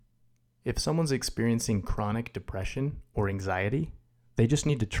If someone's experiencing chronic depression or anxiety, they just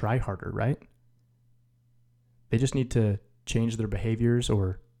need to try harder, right? They just need to change their behaviors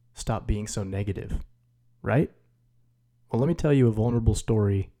or stop being so negative, right? Well, let me tell you a vulnerable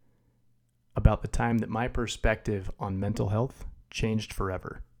story about the time that my perspective on mental health changed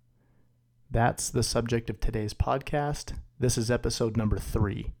forever. That's the subject of today's podcast. This is episode number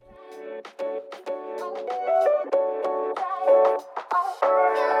 3.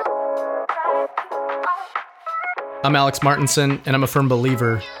 I'm Alex Martinson, and I'm a firm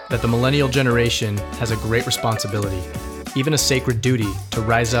believer that the millennial generation has a great responsibility, even a sacred duty, to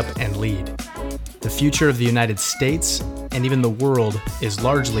rise up and lead. The future of the United States and even the world is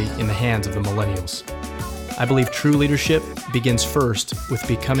largely in the hands of the millennials. I believe true leadership begins first with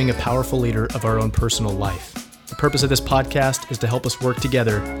becoming a powerful leader of our own personal life. The purpose of this podcast is to help us work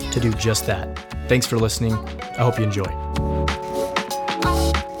together to do just that. Thanks for listening. I hope you enjoy.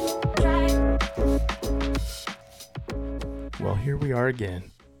 Well, here we are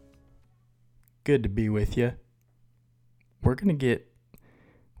again. Good to be with you. We're gonna get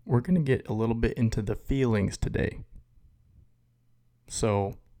a little bit into the feelings today.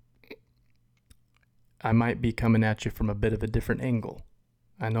 So I might be coming at you from a bit of a different angle.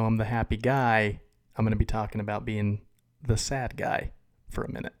 I know I'm the happy guy. I'm gonna be talking about being the sad guy for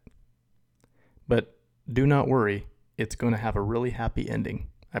a minute. But do not worry, it's gonna have a really happy ending.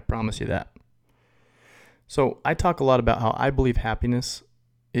 I promise you that. So I talk a lot about how I believe happiness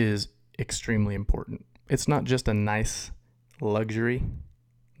is extremely important. It's not just a nice luxury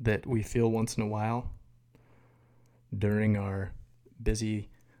that we feel once in a while during our busy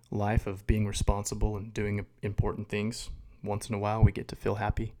life of being responsible and doing important things. Once in a while we get to feel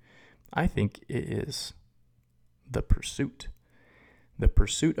happy. I think it is the pursuit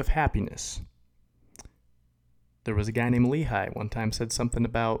of happiness. There was a guy named Lehi one time said something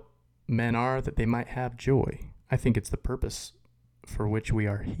about men are that they might have joy. I think it's the purpose for which we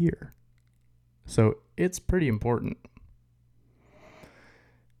are here. So it's pretty important.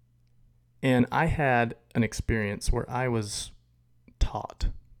 And I had an experience where I was taught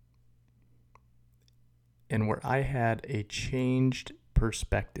and where I had a changed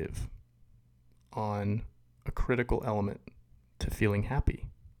perspective on a critical element to feeling happy,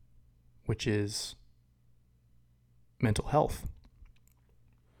 which is mental health.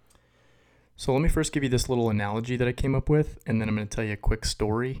 So let me first give you this little analogy that I came up with, and then I'm going to tell you a quick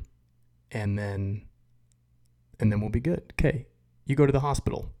story, and then we'll be good. Okay, you go to the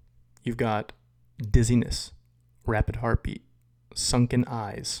hospital. You've got dizziness, rapid heartbeat, sunken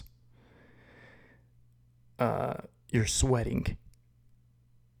eyes. You're sweating,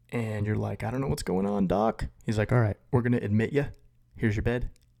 and you're like, I don't know what's going on, doc. He's like, all right, we're going to admit you. Here's your bed.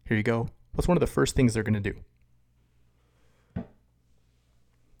 Here you go. What's one of the first things they're going to do?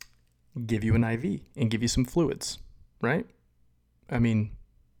 Give you an IV and give you some fluids, right? I mean,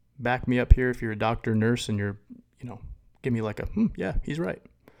 back me up here if you're a doctor, nurse, and you're, give me like a, yeah, he's right.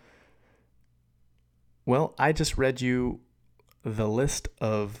 Well, I just read you the list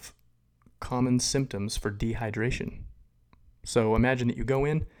of common symptoms for dehydration. So imagine that you go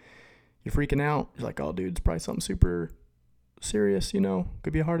in, you're freaking out. You're like, oh, dude, it's probably something super serious,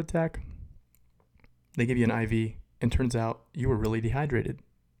 could be a heart attack. They give you an IV, and turns out you were really dehydrated.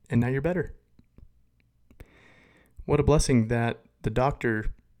 And now you're better. What a blessing that the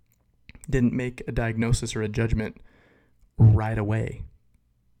doctor didn't make a diagnosis or a judgment right away.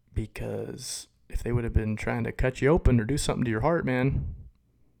 Because if they would have been trying to cut you open or do something to your heart, man,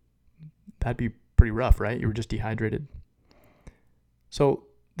 that'd be pretty rough, right? You were just dehydrated. So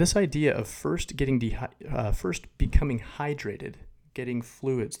this idea of first becoming hydrated, getting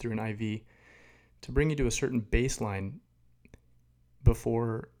fluids through an IV to bring you to a certain baseline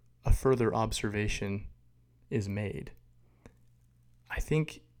before a further observation is made, I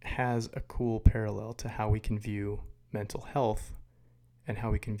think has a cool parallel to how we can view mental health and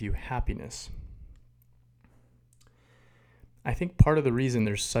how we can view happiness. I think part of the reason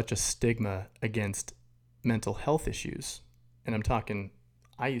there's such a stigma against mental health issues, and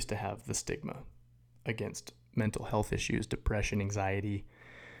I used to have the stigma against mental health issues, depression, anxiety.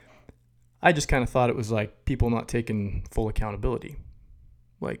 I just kind of thought it was like people not taking full accountability.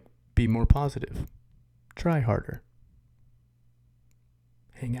 Like, be more positive, try harder,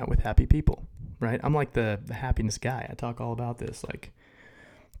 hang out with happy people, right? I'm like the happiness guy. I talk all about this, like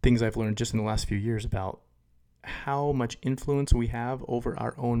things I've learned just in the last few years about how much influence we have over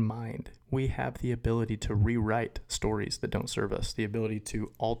our own mind. We have the ability to rewrite stories that don't serve us, the ability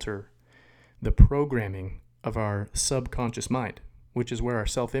to alter the programming of our subconscious mind, which is where our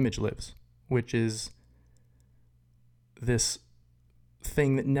self-image lives, which is this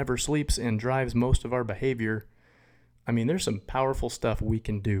thing that never sleeps and drives most of our behavior. I mean, there's some powerful stuff we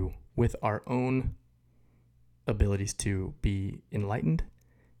can do with our own abilities to be enlightened,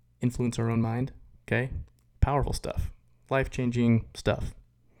 influence our own mind, okay? Powerful stuff, life-changing stuff.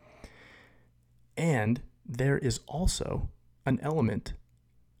 And there is also an element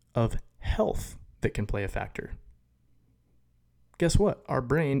of health that can play a factor. Guess what? Our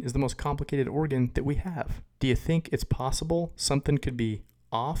brain is the most complicated organ that we have. Do you think it's possible something could be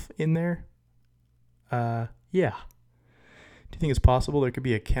off in there? Yeah. Do you think it's possible there could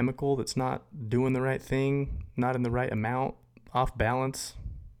be a chemical that's not doing the right thing, not in the right amount, off balance,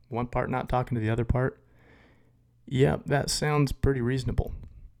 one part not talking to the other part? Yeah, that sounds pretty reasonable.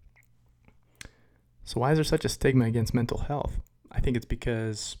 So why is there such a stigma against mental health? I think it's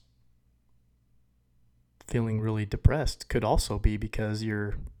because feeling really depressed could also be because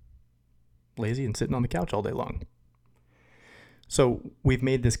you're lazy and sitting on the couch all day long. So we've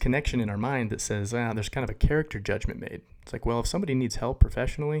made this connection in our mind that says, there's kind of a character judgment made. It's like, well, if somebody needs help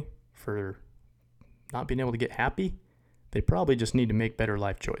professionally for not being able to get happy, they probably just need to make better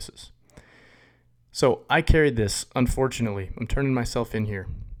life choices. So I carried this, unfortunately. I'm turning myself in here.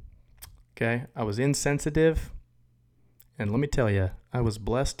 Okay, I was insensitive, and let me tell you, I was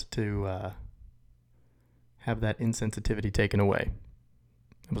blessed to have that insensitivity taken away.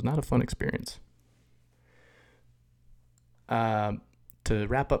 It was not a fun experience. To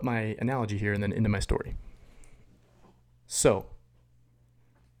wrap up my analogy here and then into my story. So,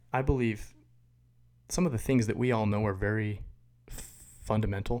 I believe some of the things that we all know are very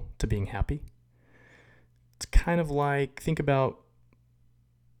fundamental to being happy. It's kind of like, think about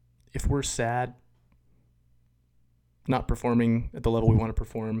if we're sad, not performing at the level we want to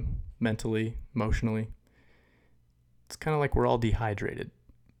perform mentally, emotionally, it's kind of like we're all dehydrated,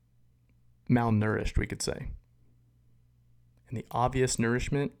 malnourished, we could say. And the obvious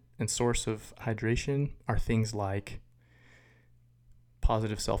nourishment and source of hydration are things like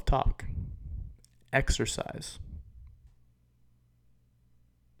positive self-talk, exercise,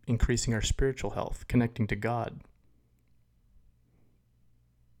 increasing our spiritual health, connecting to God,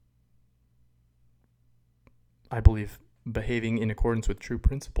 I believe behaving in accordance with true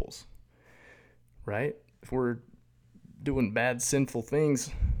principles, right? If we're doing bad, sinful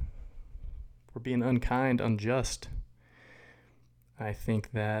things, we're being unkind, unjust, I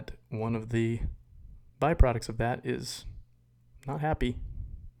think that one of the byproducts of that is not happy.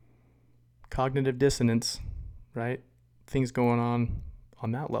 Cognitive dissonance, right? Things going on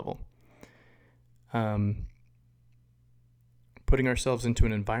that level. Putting ourselves into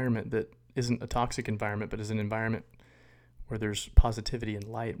an environment that isn't a toxic environment, but is an environment where there's positivity and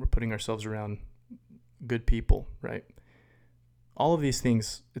light. We're putting ourselves around good people, right? All of these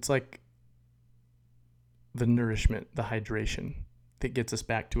things, it's like the nourishment, the hydration that gets us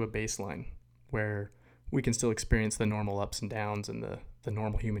back to a baseline where we can still experience the normal ups and downs and the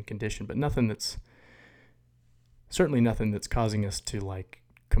normal human condition, but certainly nothing that's causing us to like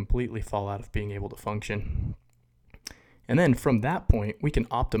completely fall out of being able to function. And then from that point, we can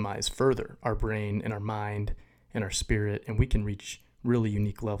optimize further our brain and our mind and our spirit, and we can reach really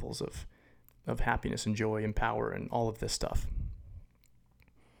unique levels of happiness and joy and power and all of this stuff.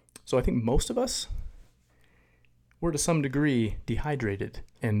 So I think most of us, we're to some degree dehydrated,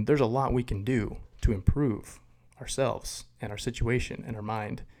 and there's a lot we can do to improve ourselves and our situation and our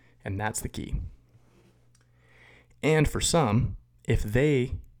mind, and that's the key. And for some, if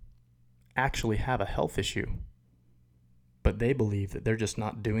they actually have a health issue, but they believe that they're just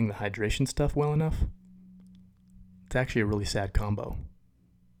not doing the hydration stuff well enough, it's actually a really sad combo,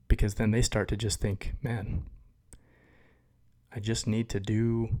 because then they start to just think, man, I just need to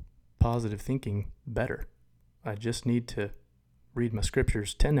do positive thinking better. I just need to read my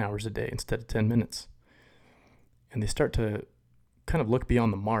scriptures 10 hours a day instead of 10 minutes. And they start to kind of look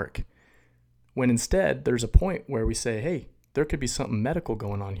beyond the mark, when instead there's a point where we say, hey, there could be something medical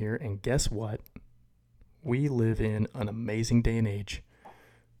going on here, and guess what? We live in an amazing day and age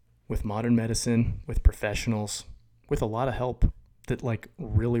with modern medicine, with professionals, with a lot of help that like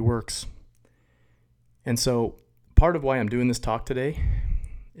really works. And so part of why I'm doing this talk today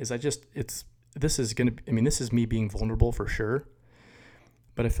is this is me being vulnerable for sure.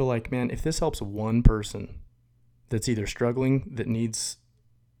 But I feel like, man, if this helps one person that's either struggling, that needs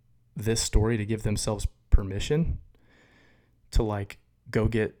this story to give themselves permission to like go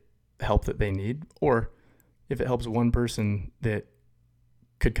get help that they need, or if it helps one person that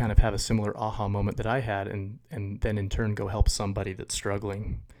could kind of have a similar aha moment that I had and then in turn go help somebody that's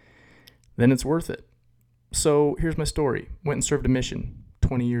struggling, then it's worth it. So here's my story. Went and served a mission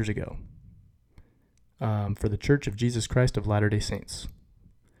 20 years ago. for the Church of Jesus Christ of Latter-day Saints.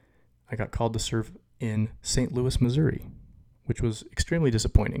 I got called to serve in St. Louis, Missouri, which was extremely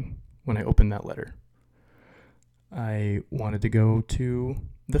disappointing when I opened that letter. I wanted to go to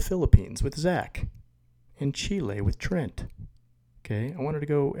the Philippines with Zach, and Chile with Trent. Okay, I wanted to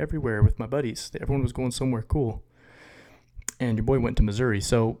go everywhere with my buddies. Everyone was going somewhere cool. And your boy went to Missouri.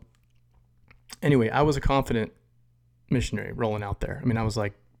 So anyway, I was a confident missionary rolling out there. I mean, I was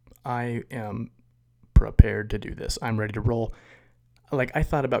like, I am prepared to do this. I'm ready to roll. Like, I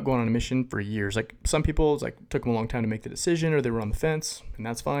thought about going on a mission for years. Like, some people, it's like, took them a long time to make the decision, or they were on the fence, and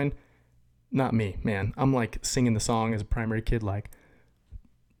that's fine. Not me, man. I'm like singing the song as a primary kid, like,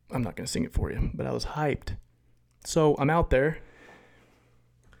 I'm not going to sing it for you, but I was hyped. So I'm out there,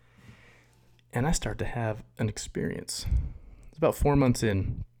 and I start to have an experience. It's about 4 months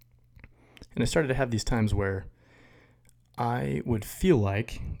in, and I started to have these times where I would feel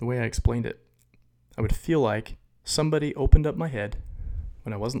like, the way I explained it, I would feel like somebody opened up my head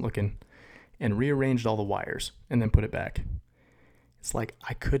when I wasn't looking and rearranged all the wires and then put it back. It's like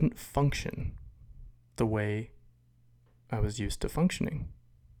I couldn't function the way I was used to functioning.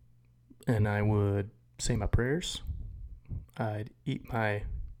 And I would say my prayers. I'd eat my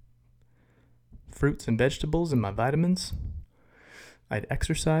fruits and vegetables and my vitamins. I'd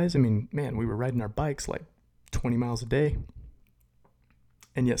exercise. I mean, man, we were riding our bikes like 20 miles a day.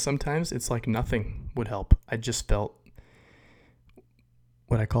 And yet sometimes it's like nothing would help. I just felt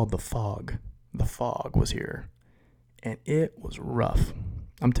what I called the fog. The fog was here. And it was rough.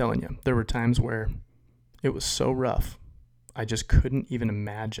 I'm telling you, there were times where it was so rough, I just couldn't even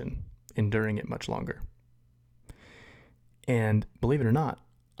imagine enduring it much longer. And believe it or not,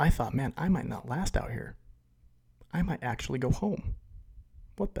 I thought, man, I might not last out here. I might actually go home.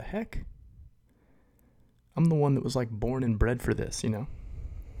 What the heck? I'm the one that was like born and bred for this, you know?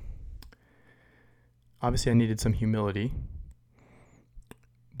 Obviously, I needed some humility,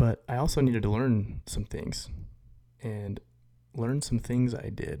 but I also needed to learn some things, and learn some things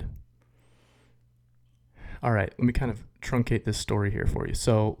I did. All right, let me kind of truncate this story here for you.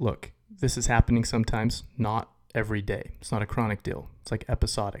 So, look, this is happening sometimes, not every day. It's not a chronic deal. It's like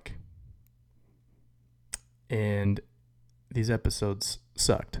episodic. And these episodes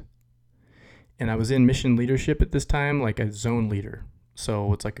sucked. And I was in mission leadership at this time, like a zone leader.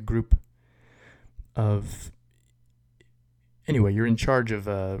 So it's like a group of, anyway, you're in charge of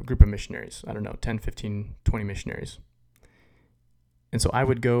a group of missionaries. I don't know, 10, 15, 20 missionaries. And so I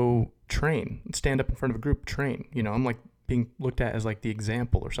would go train, stand up in front of a group, train. You know, I'm like being looked at as like the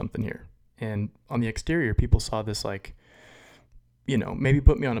example or something here. And on the exterior, people saw this like, you know, maybe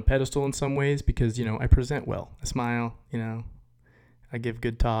put me on a pedestal in some ways because, you know, I present well. I smile, you know, I give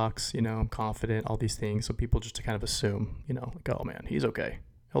good talks, you know, I'm confident, all these things. So people just to kind of assume, you know, like, oh man, he's okay.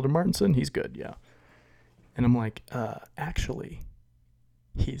 Elder Martinson, he's good, yeah. And I'm like, actually,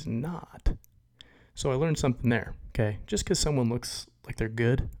 he's not. So I learned something there, okay? Just because someone looks like they're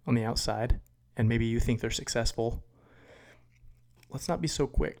good on the outside and maybe you think they're successful, let's not be so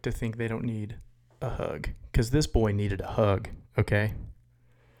quick to think they don't need a hug, because this boy needed a hug, okay?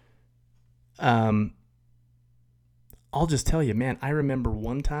 I'll just tell you, man, I remember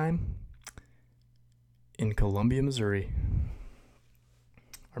one time in Columbia, Missouri,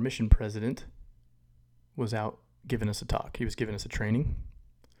 our mission president was out giving us a talk. He was giving us a training.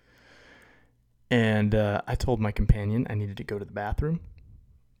 And I told my companion I needed to go to the bathroom.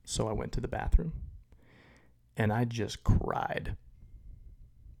 So I went to the bathroom. And I just cried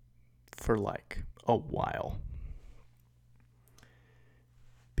for like a while.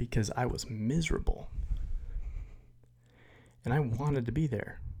 Because I was miserable. And I wanted to be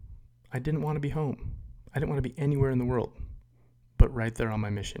there. I didn't want to be home. I didn't want to be anywhere in the world but right there on my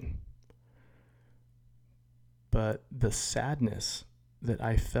mission. But the sadness that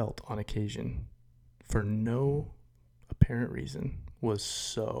I felt on occasion for no apparent reason was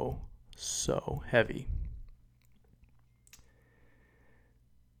so heavy.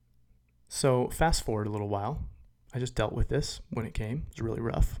 So fast forward a little while. I just dealt with this when it came. It was really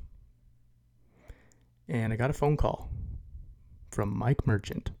rough. And I got a phone call from Mike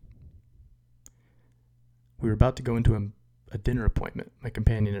Merchant. We were about to go into a dinner appointment, my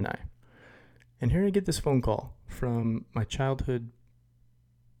companion and I. And here I get this phone call from my childhood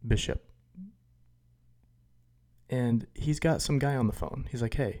bishop. And he's got some guy on the phone. He's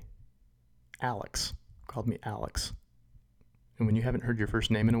like, hey, Alex. Called me Alex. And when you haven't heard your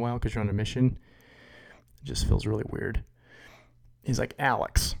first name in a while because you're on a mission, it just feels really weird. He's like,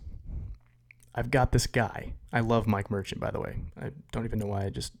 Alex, I've got this guy. I love Mike Merchant, by the way. I don't even know why I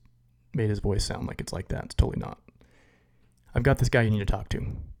just made his voice sound like it's like that. It's totally not. I've got this guy you need to talk to.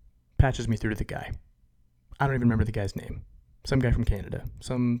 Patches me through to the guy. I don't even remember the guy's name. Some guy from Canada.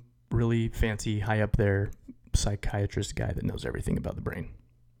 Some really fancy, high up there psychiatrist guy that knows everything about the brain.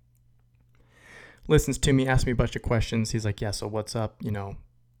 Listens to me, asks me a bunch of questions. He's like, yeah, so what's up?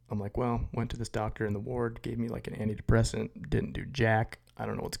 I'm like, well, went to this doctor in the ward, gave me like an antidepressant, didn't do jack. I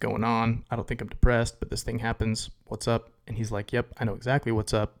don't know what's going on. I don't think I'm depressed, but this thing happens. What's up? And he's like, yep, I know exactly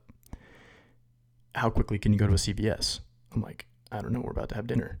what's up. How quickly can you go to a CVS? I'm like, I don't know. We're about to have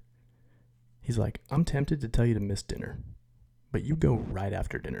dinner. He's like, I'm tempted to tell you to miss dinner, but you go right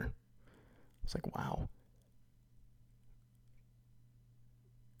after dinner. I was like, wow.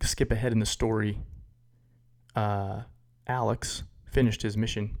 Skip ahead in the story. Alex finished his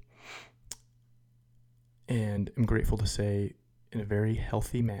mission, and I'm grateful to say in a very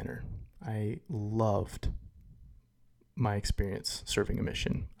healthy manner. I loved my experience serving a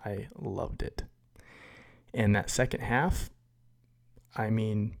mission. I loved it. And that second half, I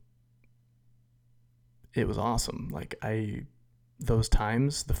mean, it was awesome. Like those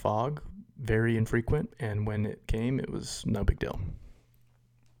times, the fog, very infrequent. And when it came, it was no big deal.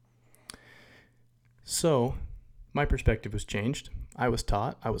 So my perspective was changed. I was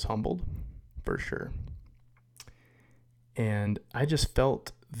taught, I was humbled, for sure. And I just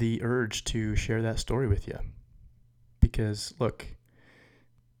felt the urge to share that story with you. Because, look,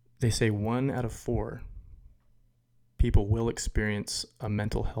 they say 1 out of 4 people will experience a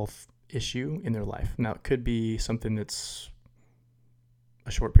mental health issue in their life. Now, it could be something that's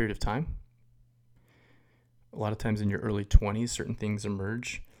a short period of time. A lot of times in your early 20s, certain things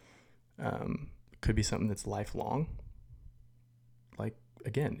emerge. It could be something that's lifelong. Like,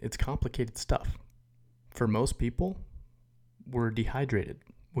 again, it's complicated stuff. For most people, we're dehydrated.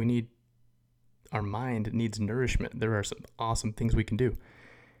 Our mind needs nourishment. There are some awesome things we can do.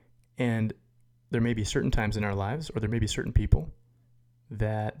 And there may be certain times in our lives, or there may be certain people,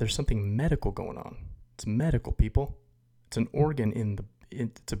 that there's something medical going on. It's medical, people. It's an organ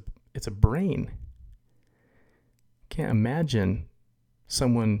it's a brain. Can't imagine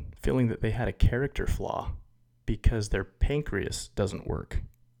someone feeling that they had a character flaw because their pancreas doesn't work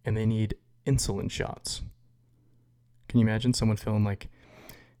and they need insulin shots. Can you imagine someone feeling like,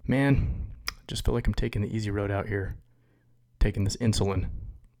 man, I just feel like I'm taking the easy road out here, taking this insulin.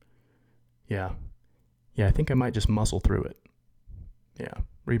 Yeah, I think I might just muscle through it. Yeah,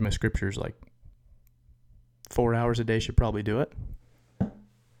 read my scriptures like 4 hours a day should probably do it.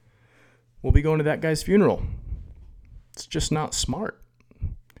 We'll be going to that guy's funeral. It's just not smart.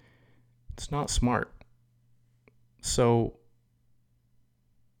 It's not smart. So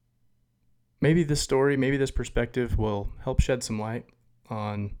maybe this story, maybe this perspective will help shed some light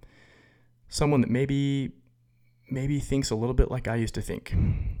on someone that maybe thinks a little bit like I used to think.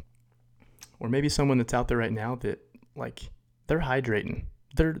 Or maybe someone that's out there right now that, like, they're hydrating.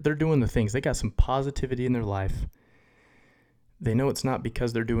 They're doing the things. They got some positivity in their life. They know it's not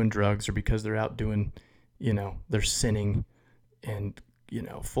because they're doing drugs or because they're out doing, they're sinning and,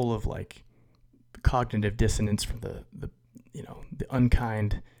 full of like cognitive dissonance from the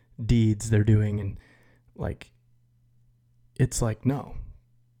unkind deeds they're doing. And like, it's like, no,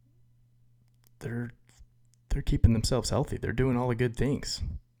 they're keeping themselves healthy. They're doing all the good things.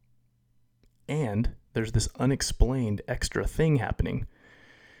 And there's this unexplained extra thing happening.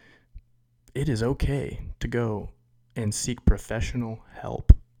 It is okay to go and seek professional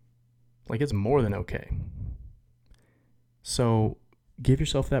help. Like, it's more than okay. So give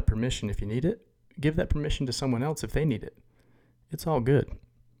yourself that permission if you need it. Give that permission to someone else if they need it. It's all good.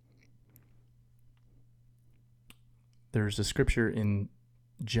 There's a scripture in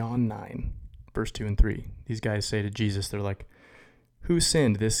John 9, verse 2 and 3. These guys say to Jesus, they're like, who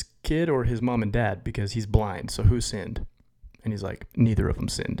sinned, this kid or his mom and dad? Because he's blind, so who sinned? And he's like, neither of them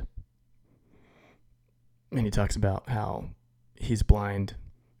sinned. And he talks about how he's blind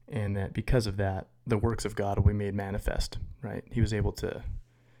and that because of that, the works of God will be made manifest, right? He was able to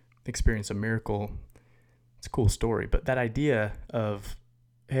experience a miracle. It's a cool story. But that idea of,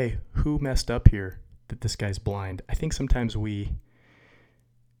 hey, who messed up here that this guy's blind? I think sometimes we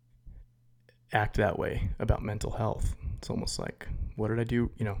act that way about mental health. It's almost like, what did I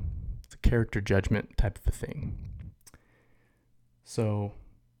do? It's a character judgment type of a thing. So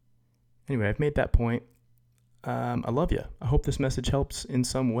anyway, I've made that point. I love you. I hope this message helps in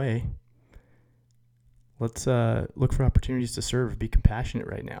some way. Let's look for opportunities to serve, be compassionate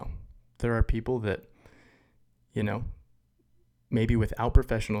right now. There are people that, maybe without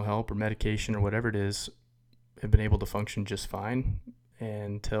professional help or medication or whatever it is, have been able to function just fine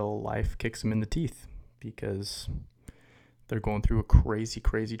until life kicks them in the teeth because they're going through a crazy,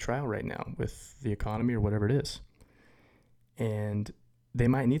 crazy trial right now with the economy or whatever it is. And they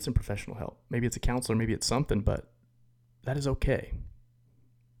might need some professional help. Maybe it's a counselor, maybe it's something, but that is okay.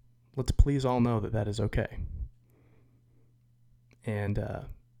 Let's please all know that that is okay. And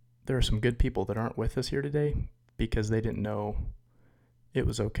there are some good people that aren't with us here today because they didn't know it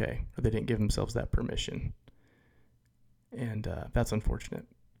was okay, or they didn't give themselves that permission. And that's unfortunate.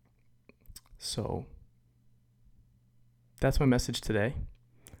 So that's my message today.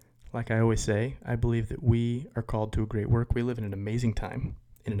 Like I always say, I believe that we are called to a great work. We live in an amazing time,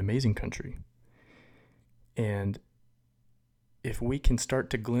 in an amazing country. And if we can start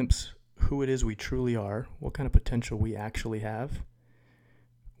to glimpse who it is we truly are, what kind of potential we actually have,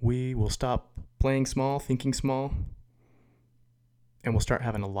 we will stop playing small, thinking small, and we'll start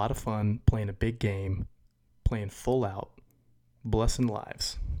having a lot of fun playing a big game, playing full out, blessing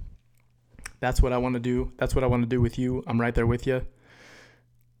lives. That's what I want to do. That's what I want to do with you. I'm right there with you.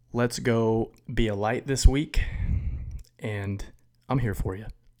 Let's go be a light this week, and I'm here for you.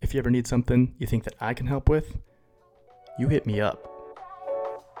 If you ever need something you think that I can help with, you hit me up.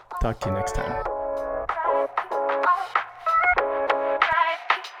 Talk to you next time.